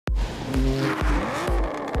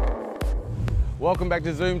Welcome back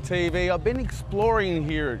to Zoom TV. I've been exploring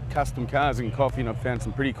here at Custom Cars and Coffee and I've found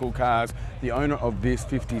some pretty cool cars. The owner of this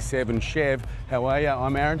 57 Chev. How are you?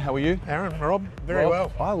 I'm Aaron. How are you? Aaron, Rob, very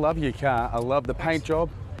well. I love your car. I love the paint job.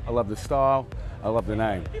 I love the style. I love the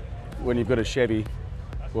name. When you've got a Chevy,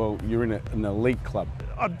 well, you're in an elite club.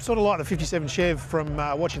 I sort of like the 57 Chev from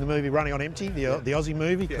watching the movie Running on Empty, the Aussie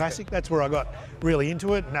movie, classic. That's where I got really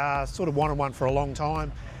into it and sort of wanted one for a long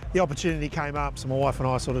time. The opportunity came up, so my wife and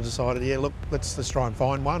I sort of decided, yeah, look, let's try and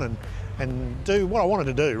find one and do what I wanted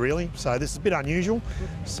to do, really. So this is a bit unusual,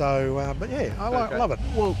 so, but yeah, I love it.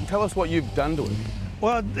 Well, tell us what you've done to it.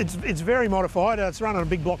 Well, it's very modified. It's run on a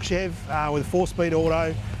big block Chev with a 4-speed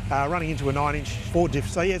auto, running into a 9-inch Ford diff.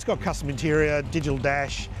 So yeah, it's got custom interior, digital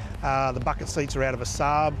dash, the bucket seats are out of a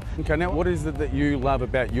Saab. Okay, now what is it that you love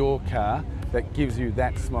about your car that gives you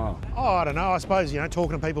that smile? Oh, I don't know, I suppose, you know,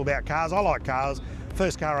 talking to people about cars, I like cars.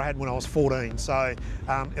 First car I had when I was 14, so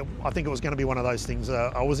I think it was going to be one of those things.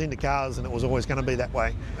 I was into cars and it was always going to be that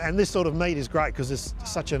way. And this sort of meet is great because there's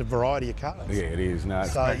such a variety of cars. Yeah, it is. No,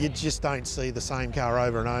 so great. You just don't see the same car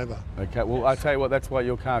over and over. Okay, well, I tell you what, that's why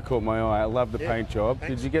your car caught my eye. I love the paint job.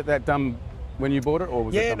 Thanks. Did you get that done when you bought it, or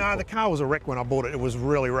was it done before? The car was a wreck when I bought it. It was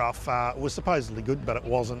really rough. It was supposedly good, but it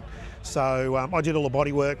wasn't. So I did all the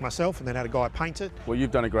body work myself and then had a guy paint it. Well,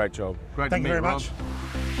 you've done a great job. Great Thank to you meet very Rob. much.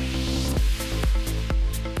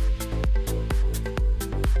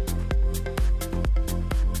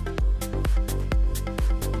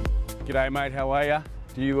 G'day mate, how are you?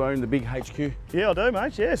 Do you own the big HQ? Yeah, I do,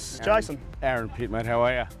 mate, yes. Jason. Aaron Pitt, mate, how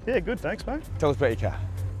are you? Yeah, good, thanks, mate. Tell us about your car.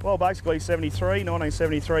 Well, basically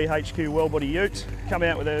 1973 HQ well-body ute. Come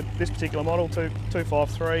out with this particular model,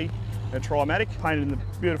 253, a Trimatic, painted in the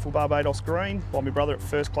beautiful Barbados green by my brother at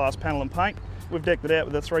First Class Panel and Paint. We've decked it out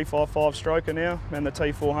with a 355 stroker now and the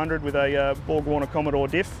T400 with a Borg Warner Commodore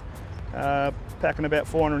diff, packing about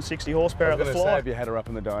 460 horsepower at the fly. I was going to say, have you had her up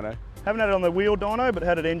in the dyno? Haven't had it on the wheel dyno, but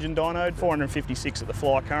had it engine dynoed, 456 at the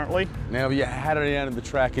fly currently. Now, have you had her down in the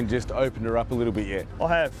track and just opened her up a little bit yet? I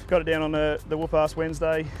have. Got it down on the whoop-ass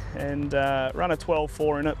Wednesday and run a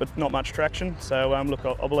 12.4 in it, but not much traction. So, look,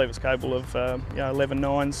 I believe it's capable of 11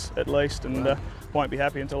 9s at least, and won't be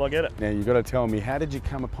happy until I get it. Now, you've got to tell me, how did you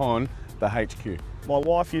come upon the HQ? My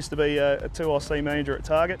wife used to be a 2IC manager at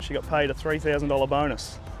Target. She got paid a $3,000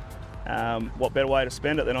 bonus. What better way to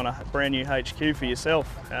spend it than on a brand new HQ for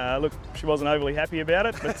yourself? Look, she wasn't overly happy about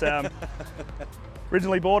it, but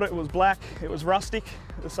originally bought it, it was black, it was rustic,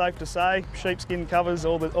 it's safe to say, sheepskin covers,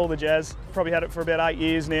 all the jazz. Probably had it for about 8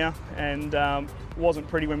 years now, and wasn't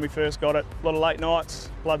pretty when we first got it. A lot of late nights,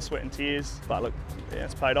 blood, sweat and tears, but look, yeah,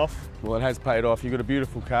 it's paid off. Well, it has paid off. You've got a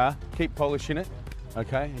beautiful car. Keep polishing it,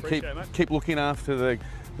 okay? Keep looking after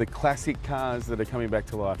the classic cars that are coming back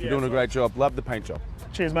to life. You're doing a great job. Love the paint job.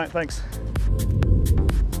 Cheers, mate. Thanks.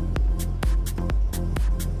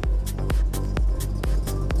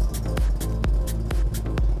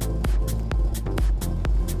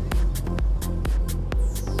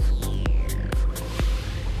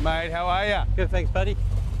 Mate, how are you? Good, thanks, buddy.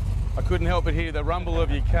 I couldn't help but hear the rumble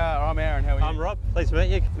of your car. I'm Aaron, how are you? I'm Rob, pleased to meet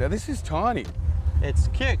you. Now, this is tiny. It's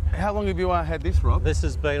cute. How long have you had this, Rob? This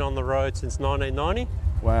has been on the road since 1990.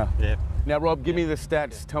 Wow. Yeah. Now, Rob, give me the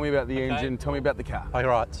stats. Tell me about the engine. Tell me about the car. All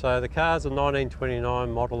right, so the car's a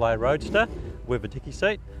 1929 Model A Roadster with a dicky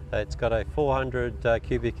seat. It's got a 400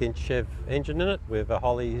 cubic inch Chev engine in it with a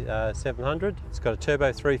Holly 700. It's got a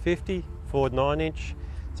turbo 350, Ford 9-inch.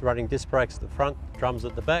 It's running disc brakes at the front, drums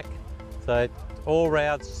at the back. So all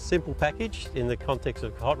round simple package in the context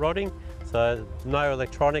of hot rodding. So no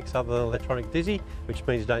electronics other than electronic dizzy, which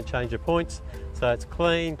means you don't change your points. So it's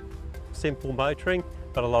clean, simple motoring,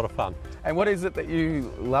 but a lot of fun. And what is it that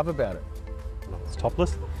you love about it? It's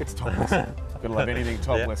topless. It's topless. Gonna love anything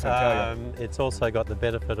topless, I tell you. It's also got the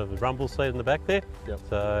benefit of a rumble seat in the back there. Yep.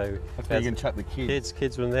 So that's where you can chuck the kids.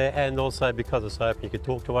 Kids were in there, and also because it's open, you could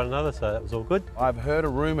talk to one another, so that was all good. I've heard a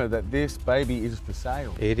rumour that this baby is for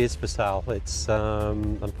sale. It is for sale. It's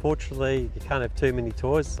unfortunately you can't have too many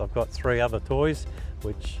toys. I've got 3 other toys,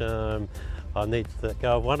 which I need to let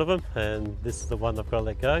go of one of them, and this is the one I've got to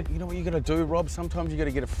let go. You know what you got to do, Rob? Sometimes you got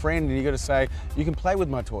to get a friend and you got to say, you can play with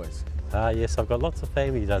my toys. Yes, I've got lots of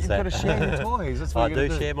family who does that. You've got to share your toys. That's what I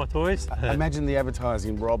do share my toys. Imagine the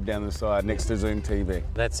advertising, Rob down the side next to ZoomTV.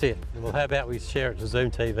 That's it. Well, how about we share it to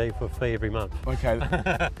ZoomTV for a fee every month? Okay,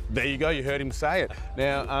 there you go. You heard him say it.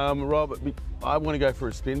 Now, Rob, I want to go for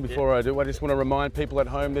a spin. Before I do, I just want to remind people at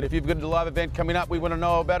home that if you've got a live event coming up, we want to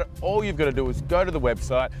know about it. All you've got to do is go to the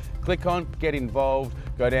website, click on Get Involved,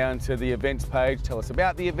 go down to the events page, tell us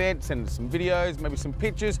about the event, send us some videos, maybe some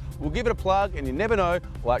pictures. We'll give it a plug, and you never know,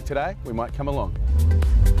 like today, we might come along.